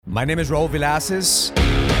My name is Raul Villacis,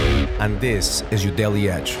 and this is your Daily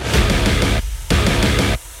Edge.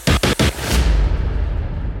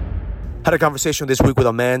 Had a conversation this week with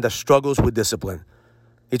a man that struggles with discipline.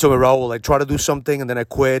 He told me, Raul, I try to do something and then I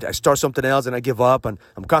quit. I start something else and I give up. And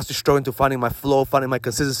I'm constantly struggling to finding my flow, finding my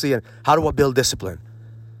consistency. And how do I build discipline?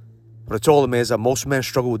 What I told him is that most men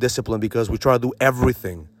struggle with discipline because we try to do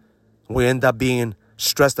everything. We end up being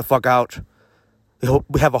stressed the fuck out.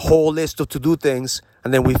 We have a whole list of to-do things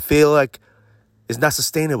and then we feel like it's not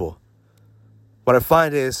sustainable. What I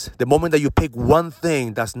find is the moment that you pick one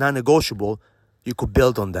thing that's non-negotiable, you could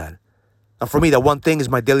build on that. And for me, that one thing is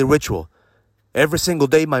my daily ritual. Every single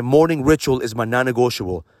day, my morning ritual is my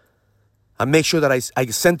non-negotiable. I make sure that I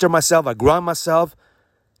center myself, I ground myself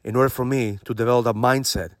in order for me to develop that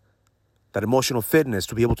mindset, that emotional fitness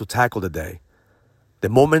to be able to tackle the day. The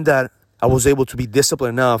moment that I was able to be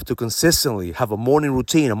disciplined enough to consistently have a morning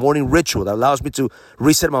routine, a morning ritual that allows me to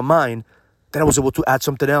reset my mind, then I was able to add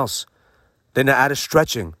something else. Then I added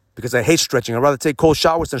stretching because I hate stretching. I'd rather take cold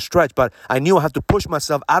showers than stretch, but I knew I had to push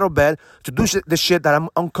myself out of bed to do the shit that I'm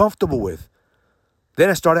uncomfortable with.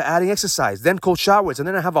 Then I started adding exercise, then cold showers, and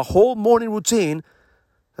then I have a whole morning routine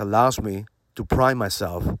that allows me to prime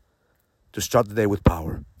myself to start the day with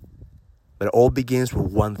power. But it all begins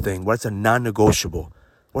with one thing. What's a non-negotiable?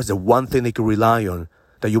 What's the one thing that you can rely on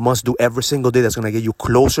that you must do every single day that's going to get you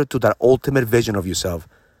closer to that ultimate vision of yourself?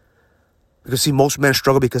 Because see, most men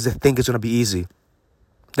struggle because they think it's going to be easy.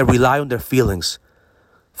 They rely on their feelings.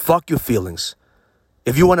 Fuck your feelings.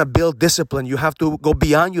 If you want to build discipline, you have to go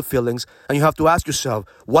beyond your feelings and you have to ask yourself,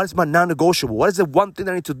 what is my non-negotiable? What is the one thing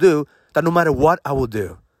I need to do that no matter what, I will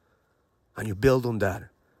do? And you build on that.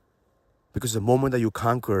 Because the moment that you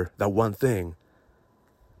conquer that one thing,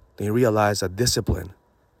 then you realize that discipline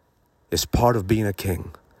is part of being a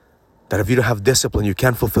king. That if you don't have discipline, you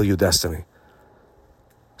can't fulfill your destiny.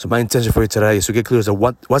 So my intention for you today is to get clear as to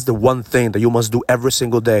what's the one thing that you must do every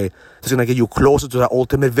single day that's going to get you closer to that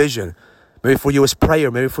ultimate vision. Maybe for you it's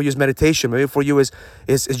prayer, maybe for you it's meditation, maybe for you is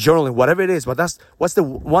journaling, whatever it is. But what's the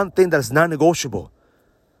one thing that is non-negotiable?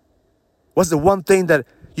 What's the one thing that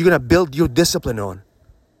you're going to build your discipline on?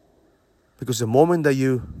 Because the moment that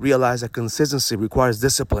you realize that consistency requires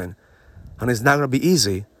discipline and it's not going to be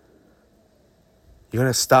easy, you're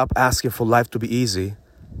going to stop asking for life to be easy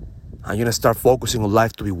and you're going to start focusing on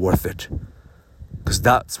life to be worth it. Because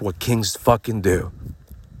that's what kings fucking do.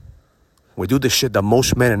 We do the shit that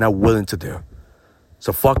most men are not willing to do.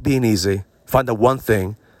 So fuck being easy. Find that one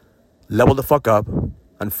thing, level the fuck up,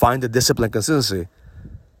 and find the discipline and consistency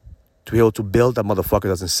to be able to build that motherfucker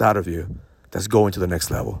that's inside of you that's going to the next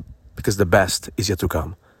level. Because the best is yet to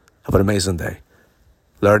come. Have an amazing day.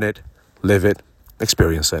 Learn it, live it,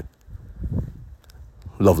 experience it.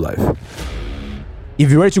 Love life.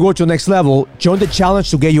 If you're ready to go to the next level, join the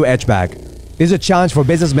challenge to get your edge back. This is a challenge for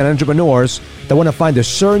businessmen and entrepreneurs that want to find the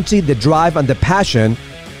certainty, the drive, and the passion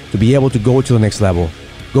to be able to go to the next level.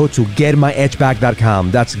 Go to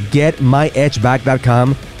getmyedgeback.com. That's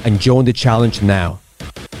getmyedgeback.com and join the challenge now.